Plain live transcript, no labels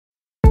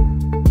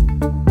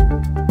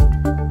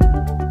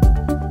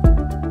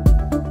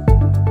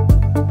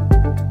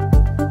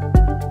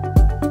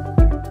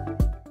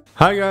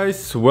Hi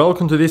guys,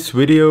 welcome to this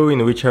video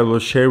in which I will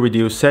share with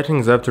you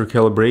settings after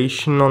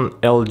calibration on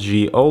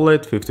LG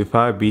OLED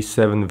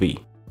 55B7V.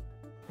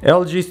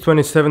 LG's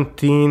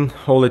 2017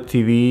 OLED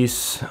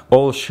TVs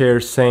all share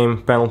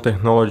same panel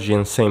technology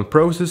and same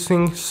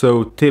processing,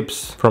 so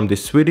tips from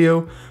this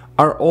video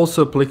are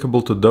also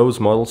applicable to those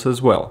models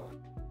as well.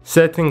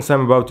 Settings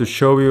I'm about to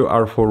show you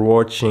are for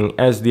watching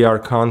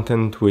SDR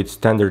content with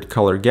standard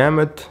color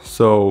gamut,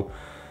 so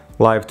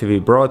live TV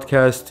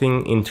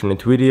broadcasting,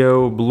 internet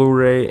video,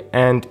 Blu-ray,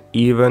 and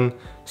even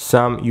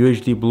some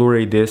UHD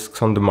Blu-ray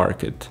discs on the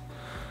market.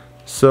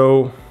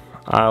 So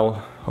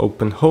I'll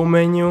open home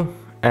menu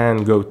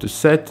and go to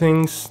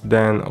settings,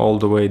 then all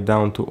the way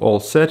down to all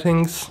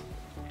settings.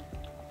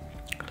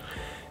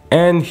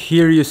 And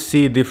here you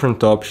see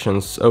different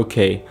options.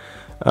 Okay,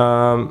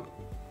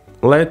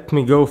 let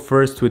me go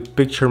first with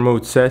picture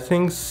mode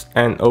settings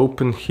and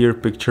open here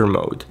picture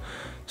mode.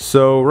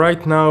 So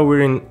right now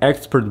we're in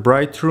expert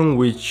bright room,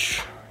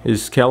 which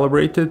is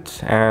calibrated,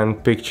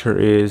 and picture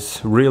is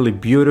really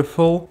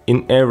beautiful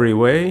in every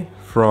way,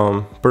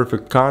 from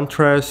perfect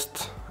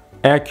contrast,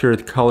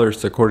 accurate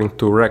colors according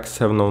to Rec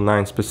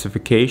 709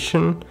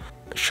 specification,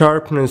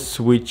 sharpness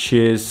which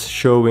is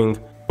showing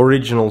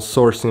original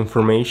source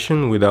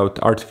information without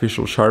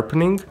artificial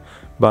sharpening,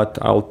 but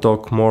I'll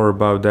talk more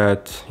about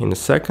that in a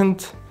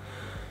second.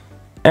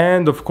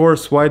 And of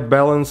course white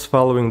balance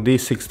following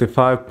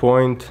D65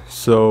 point,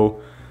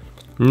 so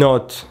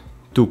not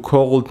too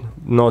cold,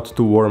 not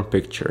too warm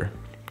picture.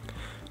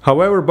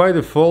 However, by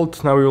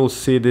default now you will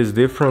see this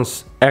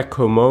difference,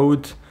 echo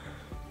mode.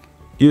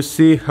 You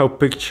see how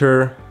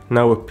picture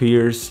now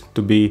appears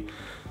to be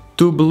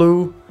too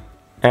blue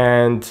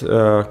and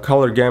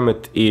color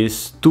gamut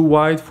is too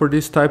wide for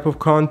this type of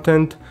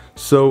content.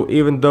 So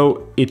even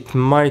though it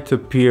might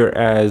appear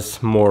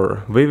as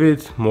more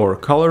vivid, more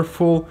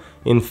colorful,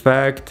 in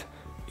fact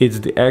it's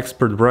the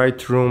expert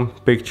bright room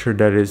picture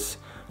that is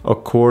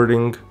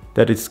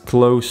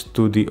close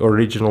to the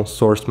original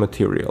source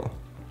material.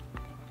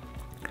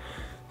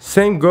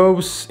 Same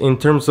goes in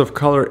terms of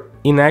color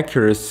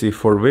inaccuracy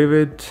for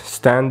vivid,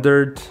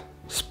 standard,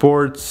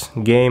 sports,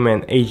 game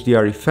and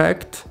HDR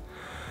effect.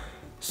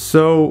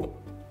 So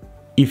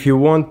if you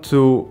want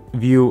to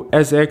view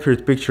as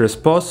accurate picture as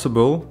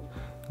possible,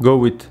 go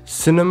with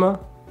cinema,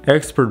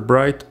 expert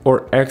bright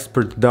or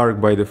expert dark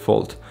by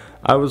default.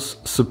 I was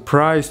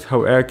surprised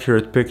how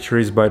accurate picture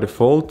is by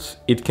default.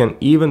 It can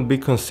even be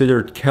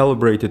considered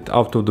calibrated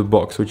out of the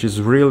box, which is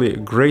really a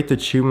great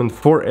achievement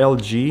for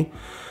LG,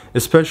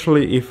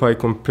 especially if I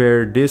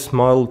compare this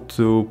model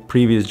to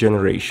previous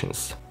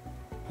generations.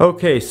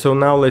 Okay, so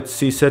now let's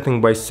see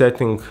setting by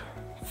setting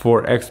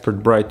for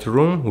expert bright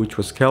room, which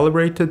was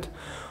calibrated.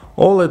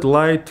 OLED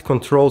light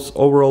controls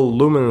overall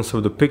luminance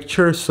of the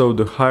picture, so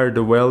the higher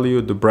the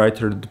value, the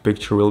brighter the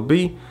picture will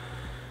be.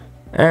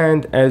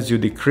 And as you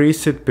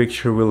decrease it,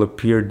 picture will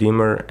appear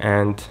dimmer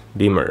and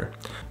dimmer.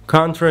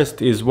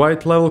 Contrast is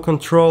white level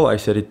control, I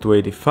set it to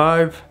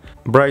 85.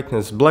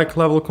 Brightness black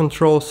level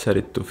control, set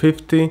it to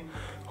 50.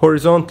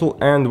 Horizontal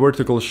and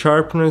vertical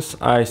sharpness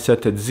I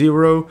set at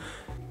 0.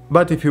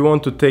 But if you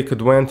want to take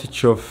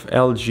advantage of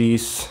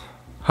LG's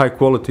high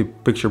quality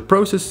picture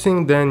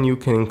processing, then you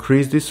can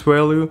increase this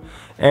value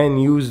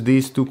and use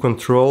these two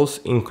controls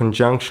in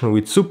conjunction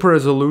with super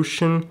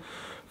resolution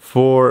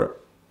for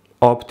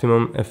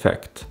optimum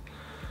effect.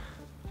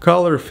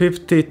 Color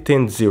 50,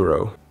 tint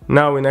 0.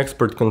 Now in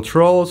expert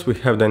controls we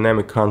have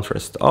dynamic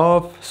contrast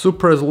off,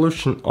 super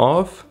resolution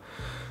off,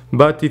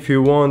 but if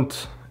you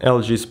want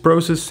LG's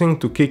processing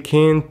to kick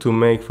in to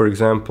make, for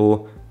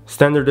example,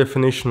 standard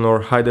definition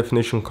or high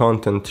definition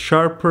content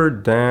sharper,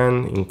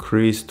 then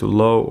increase to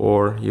low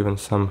or even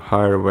some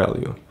higher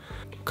value.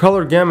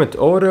 Color gamut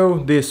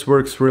auto, this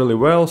works really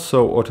well,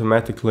 so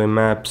automatically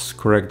maps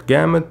correct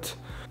gamut.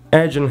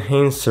 Edge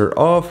enhancer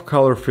off,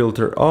 color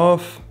filter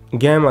off,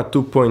 gamma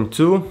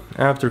 2.2,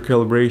 after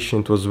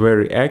calibration it was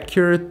very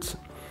accurate.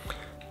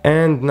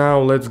 And now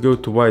let's go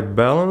to white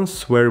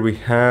balance, where we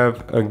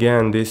have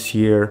again this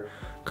year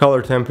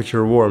color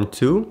temperature warm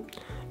 2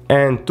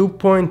 and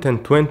 2-point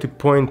and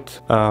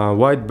 20-point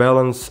white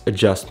balance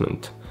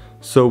adjustment.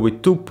 So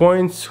with 2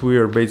 points we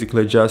are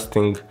basically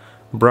adjusting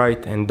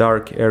bright and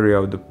dark area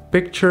of the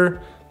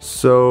picture.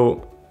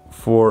 So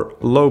for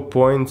low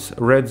points,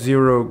 red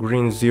 0,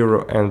 green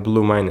 0 and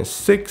blue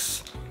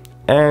 -6,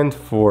 and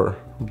for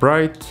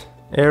bright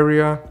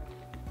area,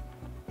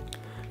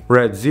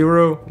 red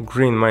 0,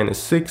 green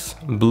 -6,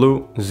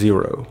 blue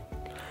 0.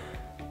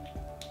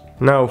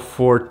 Now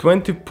for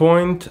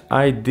 20-point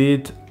I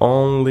did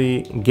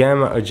only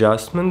gamma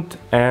adjustment,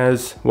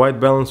 as white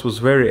balance was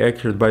very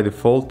accurate by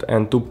default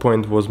and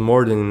 2-point was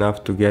more than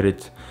enough to get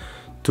it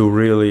to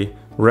really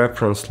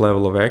reference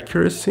level of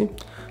accuracy.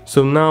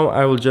 So now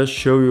I will just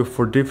show you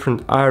for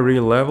different IRE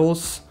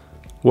levels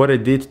what I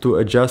did to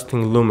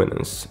adjusting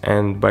luminance,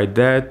 and by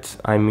that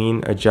I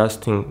mean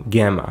adjusting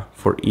gamma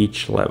for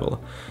each level.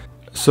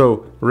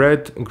 So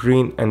red,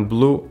 green and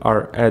blue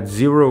are at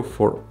 0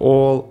 for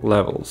all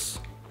levels.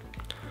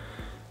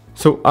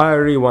 So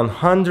IRE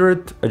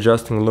 100,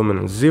 adjusting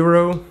luminance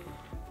 0,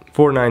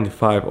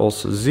 495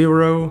 also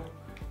 0,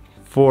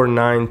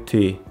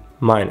 490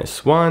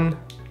 minus 1,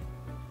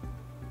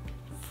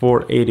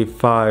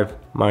 485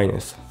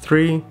 minus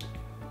 3,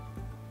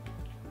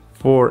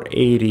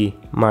 480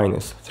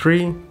 minus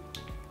 3,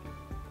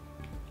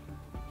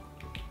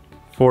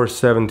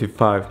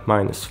 475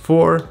 minus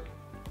 4,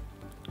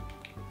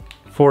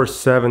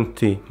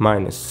 470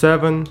 minus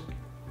 7,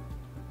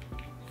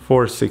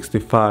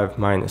 465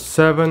 minus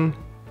 7,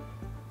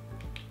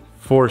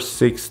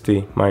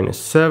 460 minus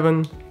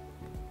 7,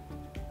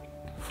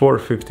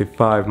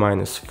 455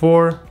 minus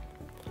 4,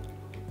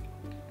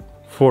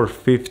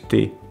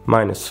 450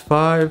 minus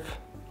 5,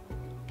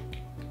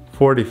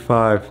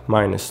 45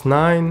 minus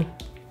 9,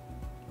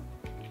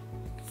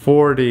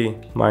 40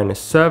 minus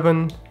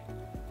 7,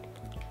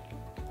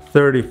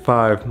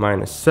 35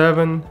 minus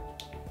 7,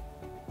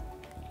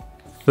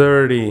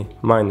 30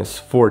 minus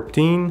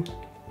 14,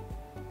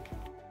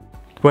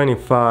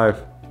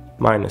 25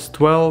 minus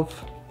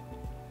 12,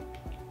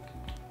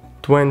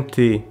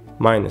 20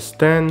 minus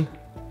 10,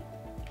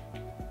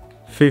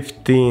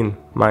 15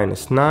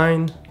 minus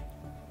 9,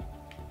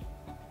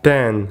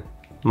 10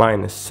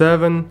 minus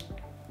 7,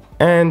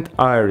 and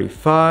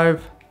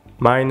IRE5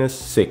 minus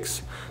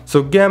 6.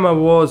 So gamma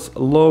was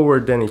lower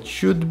than it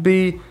should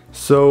be,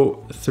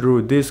 so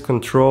through this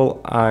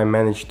control I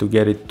managed to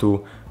get it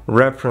to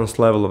reference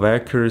level of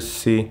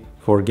accuracy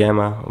for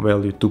gamma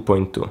value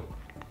 2.2.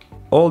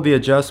 All the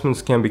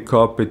adjustments can be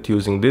copied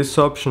using this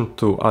option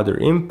to other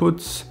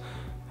inputs.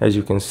 As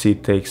you can see,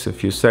 it takes a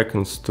few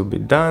seconds to be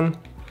done.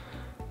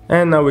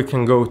 And now we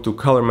can go to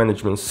color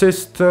management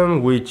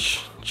system,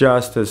 which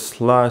just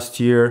as last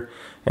year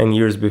and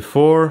years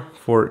before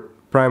for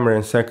primary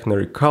and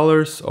secondary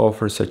colors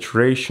offers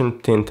saturation,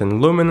 tint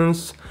and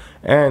luminance.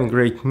 And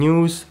great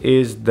news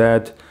is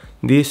that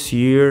this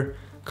year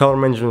color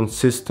management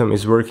system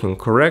is working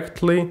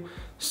correctly,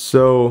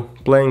 so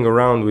playing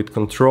around with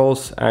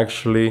controls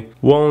actually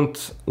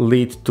won't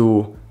lead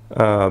to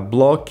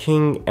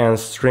blocking and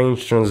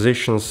strange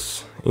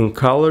transitions in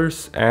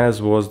colors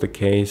as was the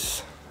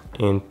case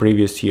in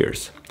previous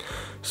years.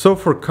 So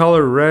for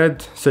color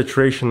red,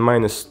 saturation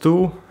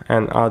 -2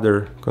 and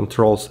other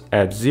controls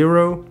at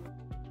 0.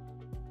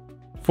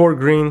 For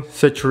green,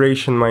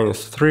 saturation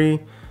 -3,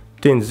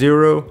 tint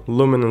 0,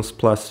 luminance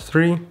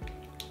 +3.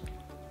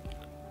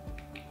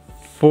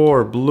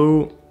 For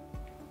blue,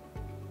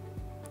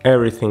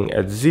 everything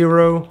at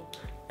 0.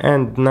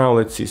 And now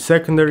let's see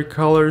secondary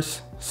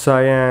colors.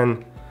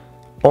 Cyan,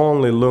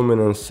 only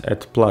luminance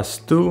at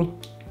 +2.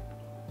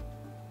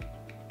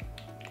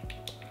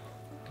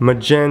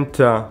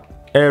 Magenta,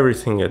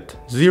 everything at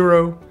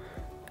 0.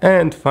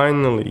 And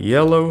finally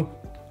yellow,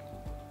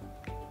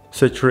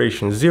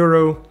 saturation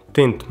 0,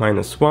 tint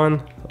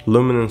 -1,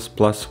 luminance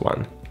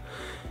 +1.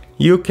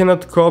 You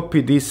cannot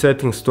copy these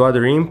settings to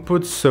other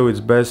inputs, so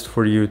it's best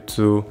for you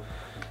to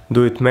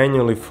do it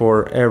manually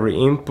for every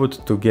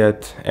input to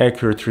get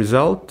accurate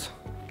result.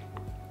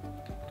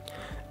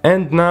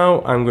 And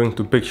now I'm going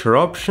to picture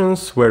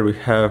options where we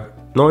have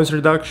noise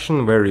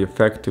reduction, very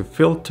effective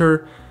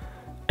filter,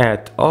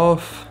 at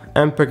off,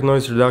 MPEG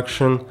noise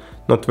reduction,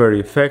 not very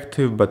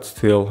effective but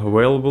still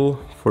available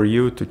for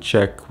you to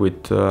check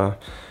with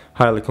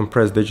highly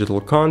compressed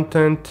digital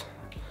content.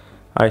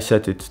 I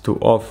set it to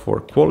off for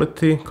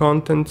quality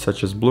content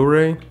such as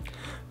Blu-ray.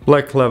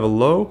 Black level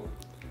low,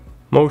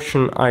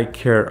 motion eye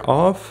care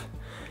off,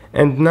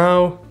 and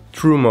now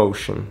true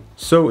motion.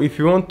 So if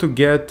you want to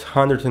get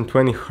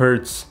 120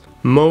 Hz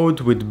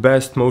mode with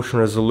best motion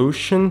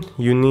resolution,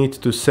 you need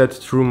to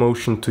set true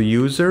motion to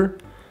user,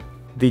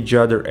 the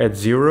judder at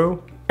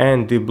 0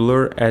 and the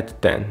blur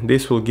at 10.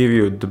 This will give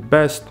you the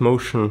best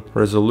motion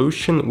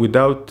resolution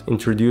without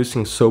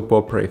introducing soap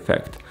opera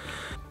effect.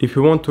 If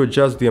you want to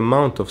adjust the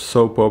amount of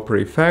soap opera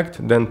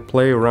effect, then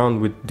play around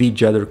with the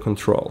judder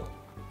control.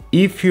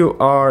 If you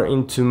are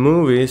into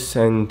movies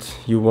and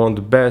you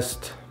want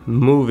best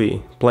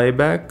movie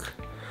playback,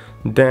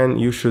 then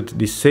you should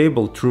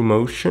disable true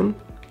motion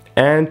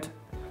and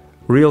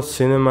real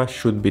cinema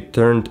should be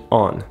turned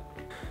on.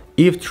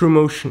 If true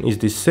motion is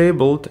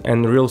disabled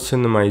and real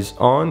cinema is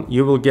on,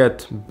 you will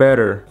get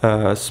better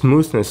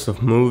smoothness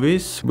of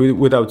movies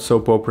without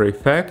soap opera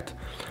effect,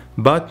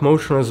 but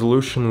motion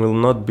resolution will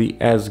not be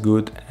as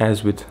good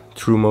as with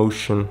true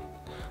motion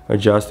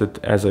adjusted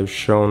as I've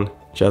shown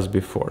just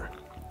before.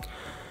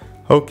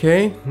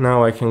 Okay,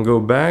 now I can go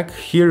back.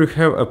 Here you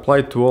have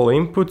applied to all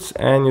inputs,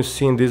 and you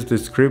see in this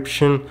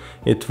description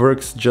it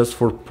works just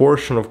for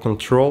portion of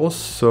controls,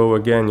 so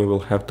again you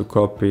will have to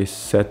copy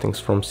settings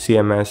from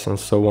CMS and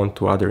so on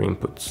to other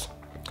inputs.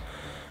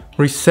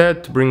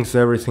 Reset brings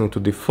everything to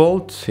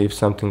default. If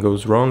something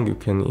goes wrong you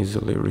can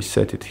easily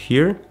reset it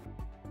here.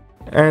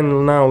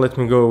 And now let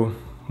me go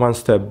one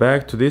step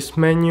back to this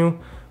menu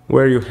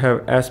where you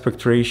have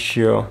aspect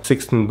ratio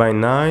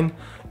 16:9.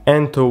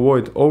 And to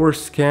avoid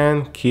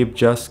overscan, keep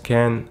just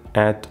scan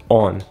at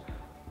on.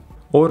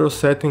 Auto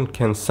setting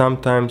can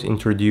sometimes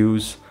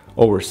introduce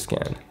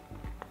overscan.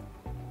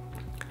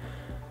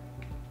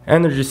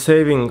 Energy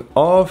saving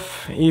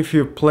off. If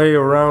you play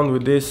around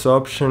with this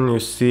option, you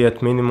see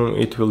at minimum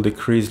it will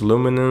decrease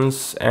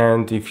luminance,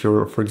 and if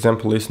you're, for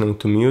example, listening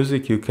to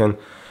music, you can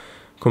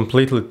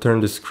completely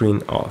turn the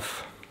screen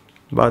off.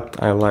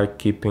 But I like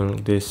keeping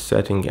this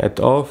setting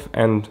at off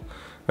and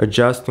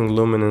adjusting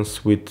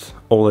luminance with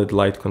OLED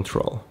light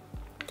control.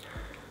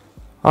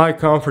 Eye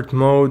comfort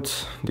mode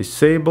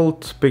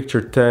disabled.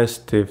 Picture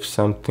test, if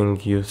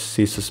something you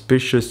see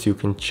suspicious, you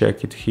can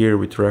check it here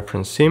with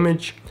reference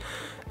image.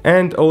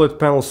 And OLED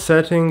panel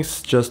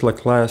settings, just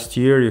like last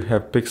year, you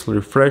have pixel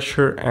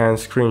refresher and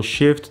screen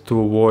shift to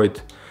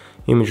avoid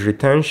image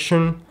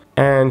retention.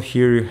 And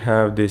here you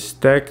have this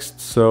text,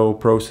 so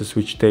process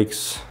which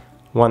takes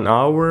 1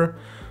 hour.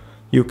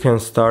 You can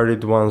start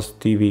it once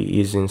TV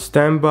is in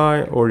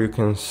standby, or you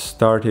can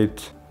start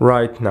it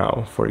right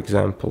now, for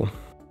example.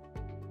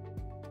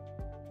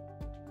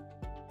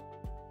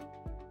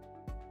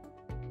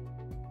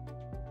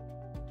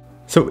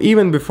 So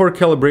even before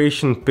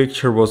calibration,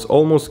 picture was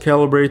almost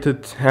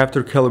calibrated.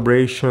 After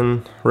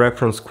calibration,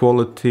 reference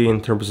quality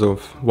in terms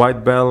of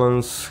white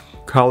balance,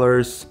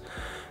 colors,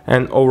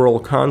 and overall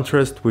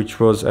contrast, which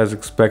was as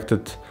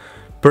expected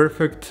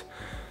perfect.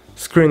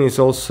 Screen is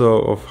also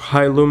of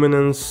high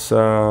luminance.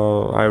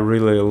 I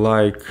really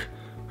like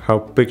how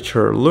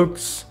picture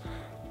looks,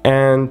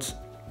 and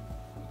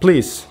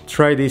please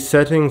try these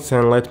settings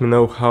and let me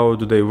know how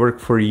do they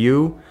work for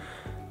you.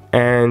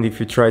 And if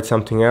you tried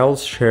something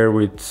else, share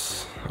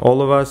with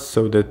all of us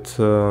so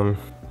that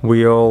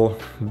we all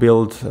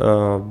build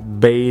a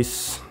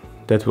base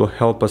that will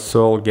help us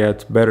all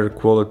get better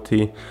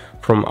quality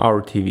from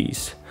our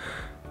TVs.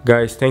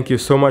 Guys, thank you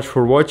so much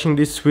for watching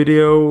this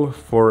video.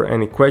 For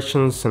any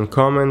questions and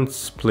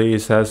comments,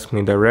 please ask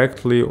me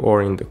directly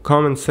or in the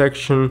comment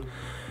section.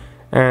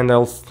 And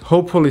I'll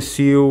hopefully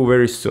see you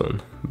very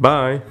soon.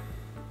 Bye!